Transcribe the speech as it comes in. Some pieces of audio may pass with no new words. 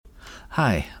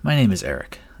Hi, my name is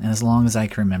Eric, and as long as I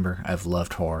can remember, I've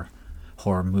loved horror.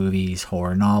 Horror movies,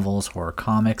 horror novels, horror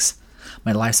comics.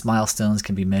 My life's milestones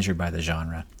can be measured by the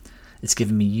genre. It's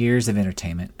given me years of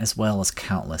entertainment, as well as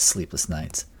countless sleepless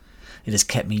nights. It has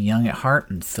kept me young at heart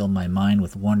and filled my mind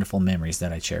with wonderful memories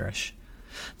that I cherish.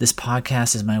 This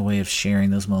podcast is my way of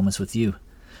sharing those moments with you.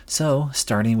 So,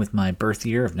 starting with my birth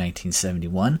year of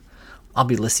 1971, I'll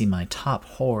be listing my top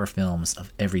horror films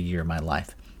of every year of my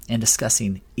life, and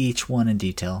discussing each one in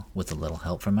detail with a little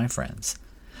help from my friends.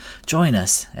 Join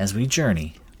us as we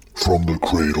journey from the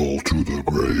cradle to the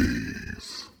grave.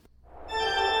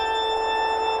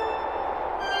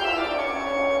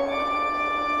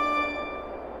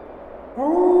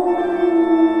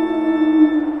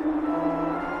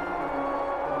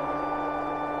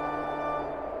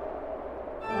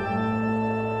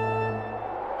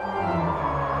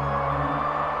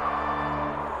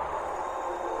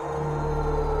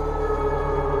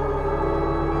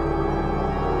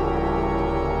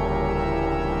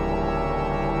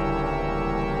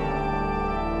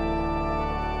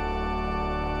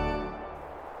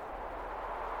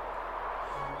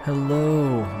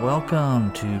 Hello,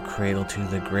 welcome to Cradle to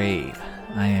the Grave.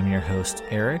 I am your host,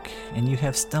 Eric, and you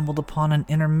have stumbled upon an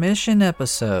intermission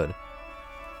episode.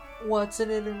 What's an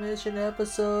intermission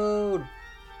episode?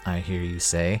 I hear you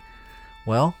say.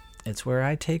 Well, it's where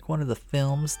I take one of the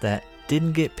films that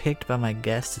didn't get picked by my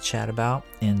guests to chat about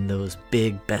in those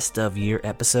big best of year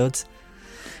episodes,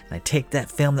 and I take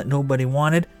that film that nobody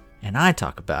wanted, and I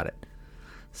talk about it.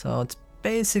 So it's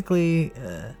basically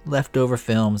leftover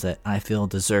films that I feel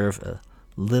deserve a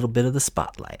little bit of the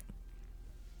spotlight.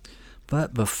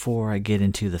 But before I get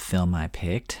into the film I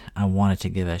picked, I wanted to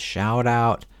give a shout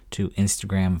out to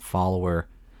Instagram follower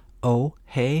Oh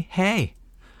Hey Hey,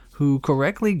 who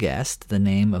correctly guessed the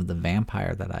name of the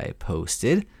vampire that I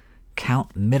posted,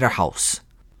 Count Mitterhaus.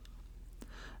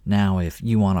 Now, if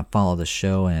you want to follow the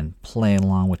show and play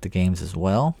along with the games as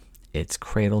well, it's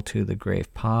Cradle to the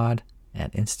Grave Pod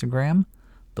at Instagram.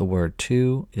 The word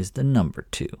 2 is the number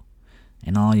 2.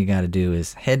 And all you got to do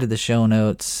is head to the show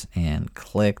notes and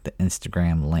click the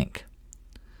Instagram link.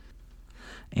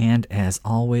 And as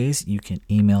always, you can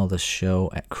email the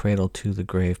show at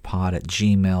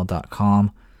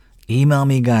cradletotogravepod@gmail.com. Email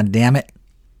me, goddammit.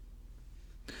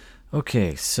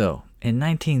 Okay, so in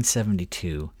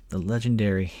 1972, the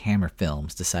legendary Hammer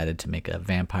Films decided to make a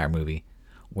vampire movie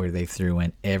where they threw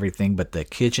in everything but the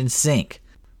kitchen sink.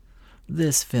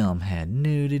 This film had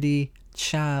nudity,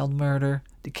 child murder,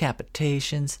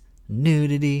 decapitations,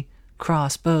 nudity,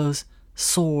 crossbows,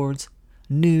 swords,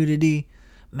 nudity,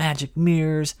 magic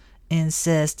mirrors,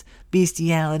 incest,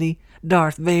 bestiality,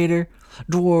 Darth Vader,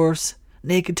 dwarfs,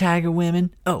 naked tiger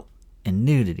women, and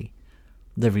nudity.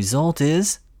 The result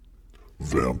is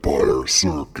Vampire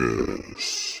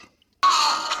Circus.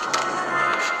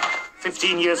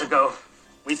 15 years ago,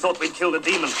 we thought we'd killed a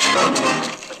demon,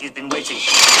 but he's been waiting to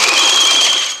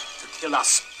kill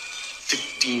us.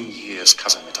 15 years,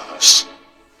 Cousin Mitterhaus.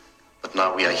 But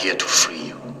now we are here to free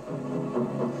you,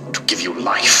 to give you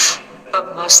life.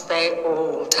 But must they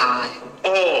all die?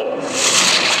 All!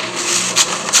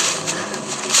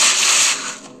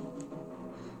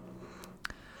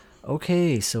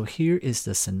 Okay, so here is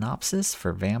the synopsis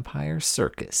for Vampire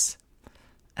Circus.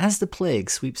 As the plague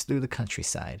sweeps through the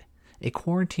countryside, a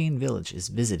quarantine village is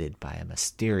visited by a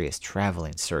mysterious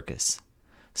traveling circus.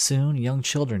 Soon, young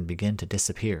children begin to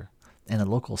disappear, and the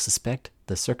locals suspect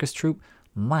the circus troupe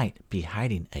might be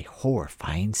hiding a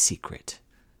horrifying secret.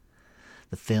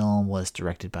 The film was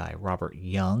directed by Robert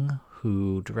Young,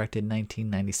 who directed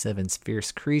 1997's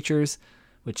Fierce Creatures,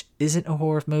 which isn't a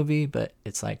horror movie, but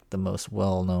it's like the most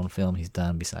well-known film he's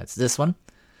done besides this one.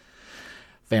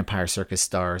 Vampire Circus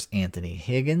stars Anthony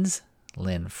Higgins,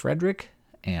 Lynn Frederick,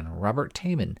 and Robert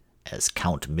Taman as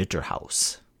Count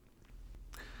Mitterhaus.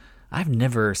 I've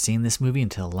never seen this movie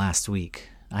until last week.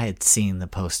 I had seen the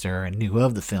poster and knew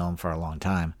of the film for a long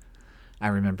time. I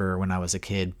remember when I was a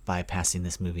kid bypassing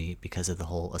this movie because of the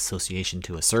whole association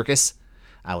to a circus.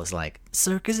 I was like,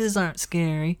 circuses aren't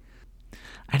scary.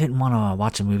 I didn't want to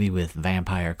watch a movie with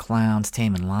vampire clowns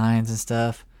taming lions and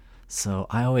stuff, so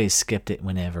I always skipped it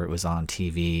whenever it was on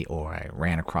TV or I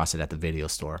ran across it at the video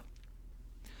store.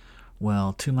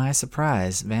 Well, to my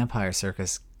surprise, Vampire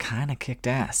Circus kinda kicked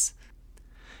ass.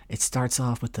 It starts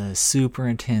off with a super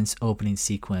intense opening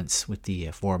sequence with the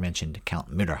aforementioned Count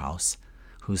Mitterhaus,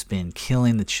 who's been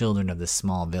killing the children of this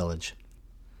small village.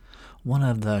 One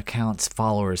of the Count's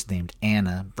followers named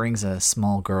Anna brings a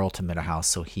small girl to Mitterhaus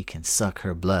so he can suck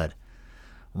her blood.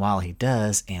 While he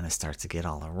does, Anna starts to get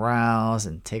all aroused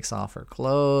and takes off her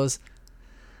clothes.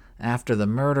 After the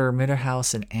murder,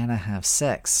 Mitterhaus and Anna have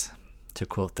sex. To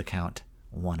quote the Count,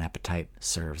 one appetite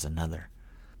serves another.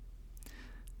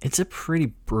 It's a pretty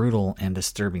brutal and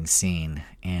disturbing scene,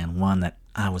 and one that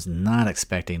I was not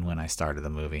expecting when I started the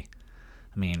movie.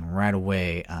 I mean, right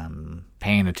away, I'm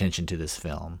paying attention to this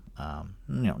film.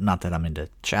 Not that I'm into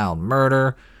child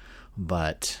murder,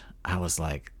 but I was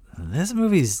like, this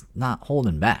movie's not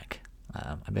holding back.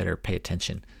 I better pay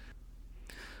attention.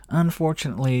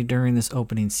 Unfortunately, during this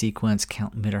opening sequence,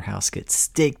 Count Mitterhouse gets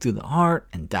staked through the heart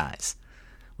and dies,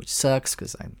 which sucks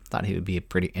because I thought he would be a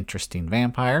pretty interesting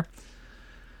vampire.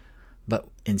 But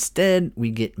instead, we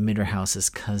get Mitterhouse's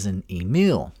cousin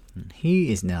Emil.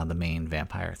 He is now the main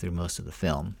vampire through most of the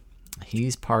film.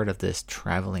 He's part of this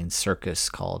traveling circus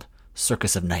called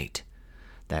Circus of Night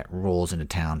that rolls into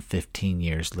town 15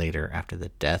 years later after the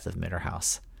death of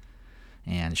Mitterhouse.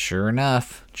 And sure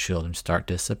enough, children start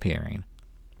disappearing.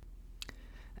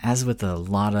 As with a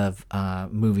lot of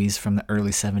movies from the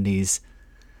early 70s,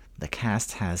 the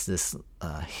cast has this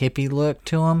hippie look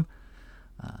to them.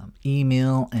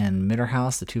 Emil and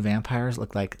Mitterhouse, the two vampires,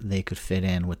 look like they could fit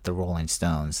in with the Rolling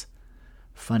Stones.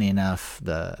 Funny enough,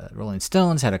 the Rolling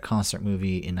Stones had a concert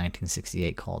movie in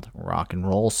 1968 called Rock and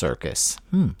Roll Circus.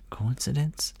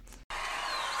 Coincidence?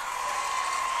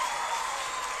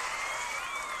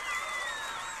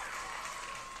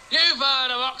 You've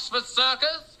heard of Oxford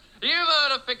Circus? You've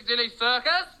heard of Piccadilly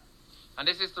Circus? And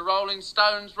this is the Rolling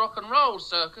Stones Rock and Roll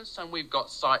Circus, and we've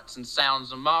got sights and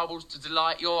sounds and marvels to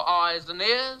delight your eyes and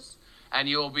ears, and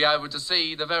you'll be able to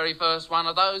see the very first one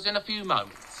of those in a few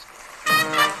moments.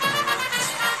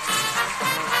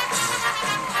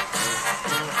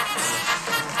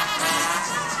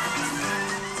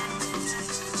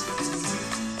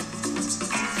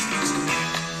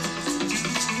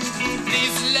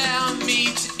 Please allow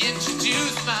me to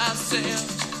introduce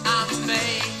myself. I'm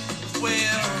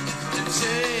Maywell.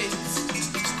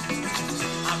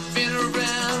 I've been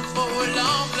around for a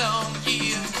long, long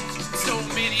year. So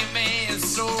many a man's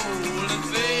soul and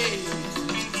faith.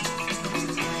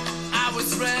 I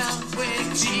was around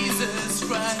when Jesus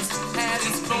Christ had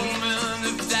his moment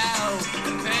of doubt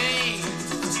and pain.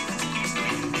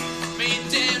 Made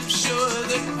damn sure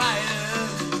that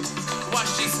Pilate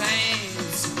washed his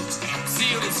hands,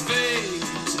 sealed his fate.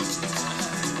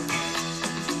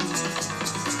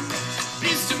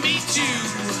 Pleased to meet you.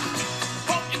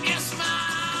 Hope you guess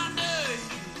my name.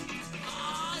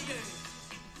 Oh, yeah.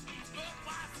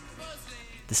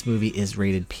 This movie is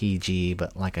rated PG,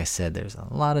 but like I said, there's a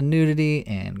lot of nudity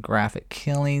and graphic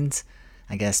killings.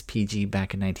 I guess PG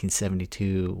back in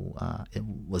 1972, it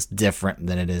was different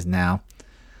than it is now.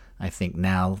 I think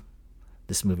now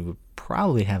this movie would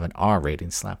probably have an R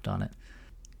rating slapped on it.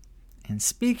 And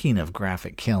speaking of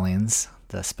graphic killings,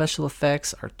 the special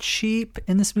effects are cheap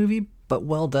in this movie, but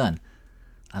well done.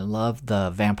 I love the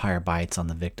vampire bites on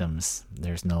the victims.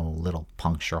 There's no little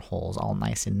puncture holes, all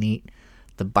nice and neat.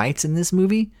 The bites in this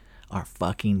movie are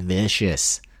fucking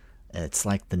vicious. It's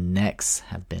like the necks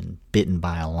have been bitten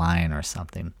by a lion or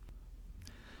something.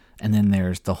 And then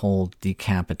there's the whole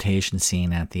decapitation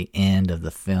scene at the end of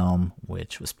the film,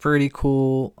 which was pretty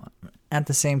cool. At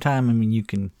the same time, I mean, you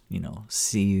can,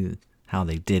 see how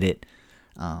they did it.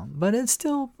 But it's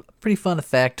still a pretty fun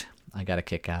effect. I got a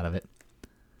kick out of it.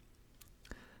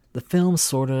 The film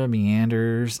sort of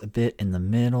meanders a bit in the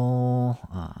middle.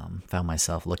 Found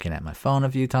myself looking at my phone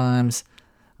a few times.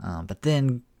 But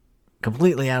then,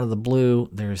 completely out of the blue,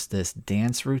 there's this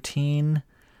dance routine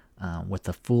with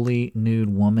a fully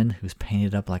nude woman who's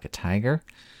painted up like a tiger.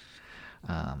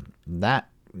 That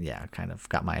kind of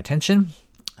got my attention.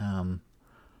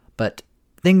 But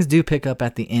things do pick up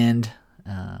at the end.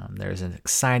 There's an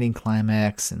exciting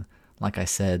climax, and like I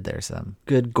said, there's some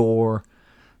good gore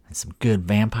and some good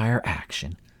vampire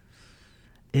action.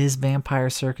 Is Vampire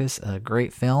Circus a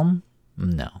great film?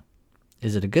 No.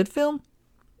 Is it a good film?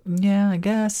 Yeah, I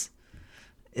guess.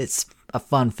 It's a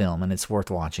fun film, and it's worth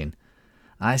watching.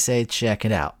 I say check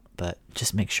it out, but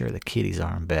just make sure the kiddies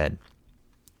are in bed.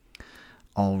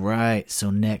 Alright, so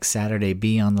next Saturday,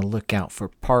 be on the lookout for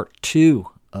part 2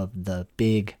 of the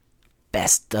big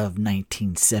Best of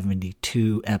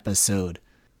 1972 episode.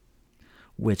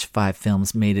 Which 5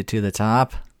 films made it to the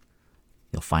top?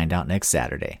 You'll find out next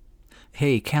Saturday.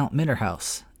 Hey, Count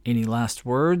Mitterhouse, any last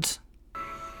words?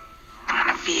 None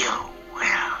of you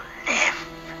will live.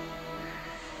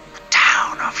 The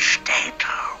town of Stater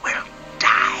will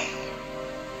die.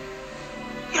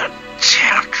 Your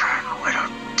children will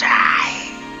die.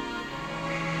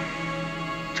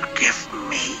 To give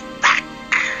me back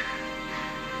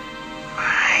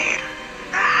my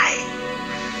life.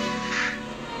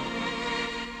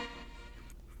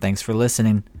 Thanks for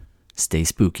listening. Stay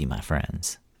spooky, my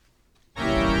friends.